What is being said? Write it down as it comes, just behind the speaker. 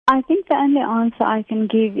I think the only answer I can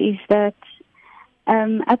give is that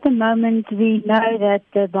at the moment we know that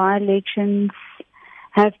the by-elections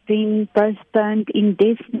have been postponed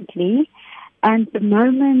indefinitely, and the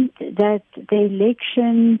moment that the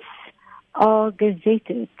elections are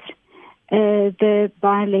gazetted, the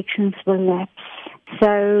by-elections will lapse.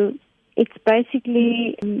 So it's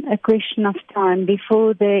basically a question of time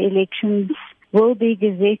before the elections will be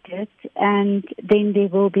gazetted, and then there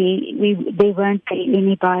won't be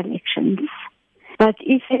any by-elections. But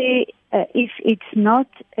if it's not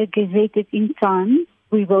gazetted in time,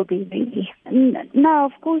 we will be ready. Now,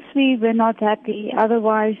 of course, we were not happy.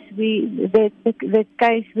 Otherwise, the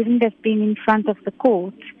case wouldn't have been in front of the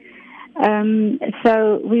court.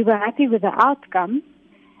 So we were happy with the outcome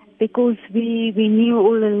because we knew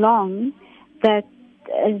all along that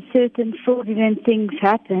certain fraudulent things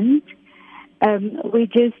happened. We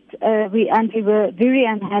were very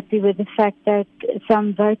unhappy with the fact that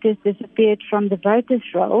some voters disappeared from the voters'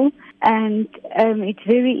 roll, and it's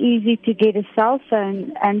very easy to get a cell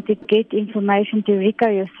phone and to get information to RICO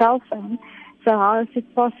your cell phone. So how is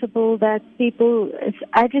it possible that people's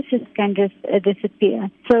addresses can just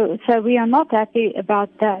disappear? So we are not happy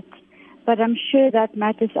about that. But I'm sure that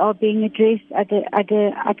matters are being addressed at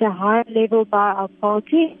a higher level by our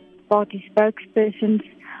party spokespersons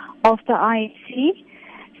of the IEC.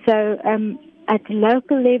 So at the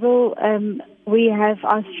local level, we have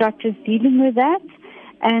our structures dealing with that,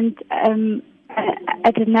 and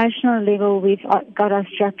at the national level, we've got our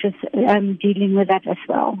structures dealing with that as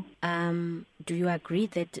well. Do you agree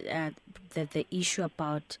that the issue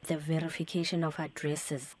about the verification of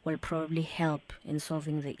addresses will probably help in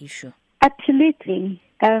solving the issue? Absolutely.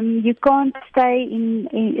 You can't stay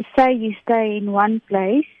say you stay in one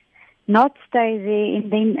place, not stay there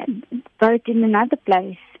and then vote in another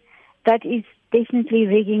place. That is definitely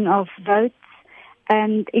rigging of votes,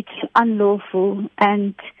 and it's unlawful.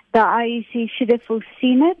 And the IEC should have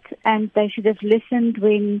foreseen it, and they should have listened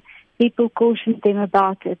when people cautioned them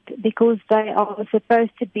about it, because they are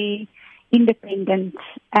supposed to be independent,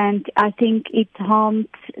 and I think it harmed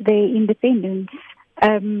their independence.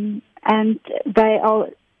 And they are,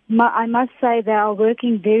 I must say, they are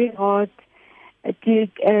working very hard to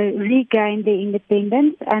regain their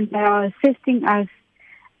independence, and they are assisting us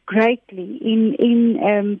greatly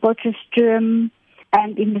in Potchefstroom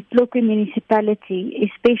and in the Tlokwe municipality,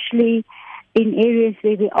 especially in areas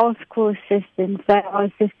where we ask for assistance. They are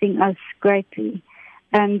assisting us greatly,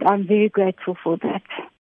 and I'm very grateful for that.